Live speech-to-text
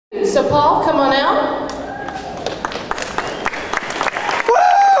So Paul, come on out.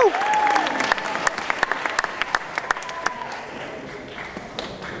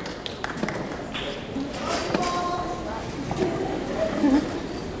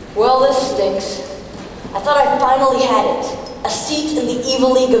 Well, this stinks. I thought I finally had it. A seat in the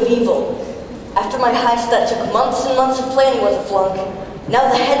Evil League of Evil. After my heist that took months and months of planning was a flunk, now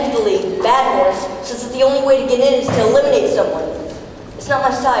the head of the league, Bad Horse, says that the only way to get in is to eliminate someone. It's not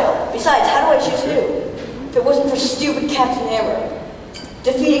my style. Besides, how do I choose who? If it wasn't for stupid Captain Hammer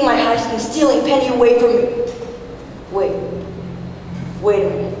defeating my heist and stealing Penny away from me. Wait a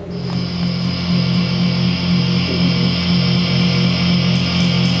minute.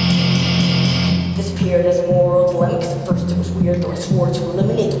 Disappeared as a moral dilemma, because at first it was weird, though I swore to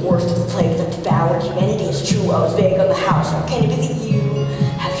eliminate the worst of the plague that devoured humanity. It's true, I was vague on the house. How can it be that you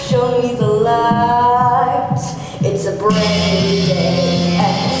have shown me the light? It's a brand new day,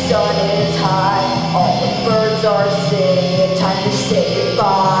 and the sun is high. All the birds are singing, time to say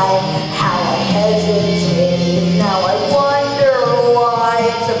goodbye. How I hesitated, now I wonder why.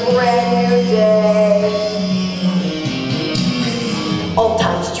 It's a brand new day. All the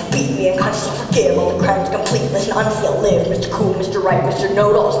times that you beat me and constantly forgive, all the crimes complete. Listen, honestly, I'll live. Mr. Cool, Mr. Right, Mr.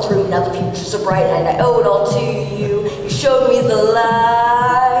 Know-it-all's through. Now the future's so bright, and I owe it all to you. You showed me the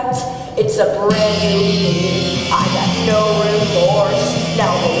light. It's a brand new me. I got no remorse.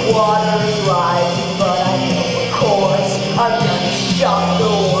 Now the water's rising, but I know of course I'm gonna shock the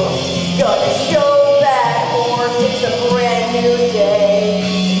world. Gonna show Bad Horse. It's a brand new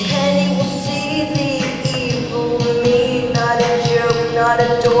day. Penny will see the evil in me. Not a joke, not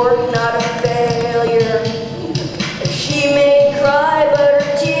a dork, not a failure. She may cry, but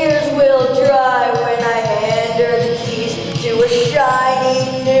her tears will dry when I hand her the keys to a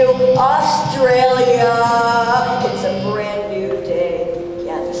shiny new Australia. It's a brand new day.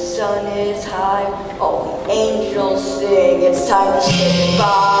 Yeah, the sun is high. All the angels sing. It's time to say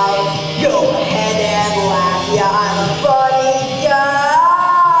goodbye. Go ahead and laugh. Yeah,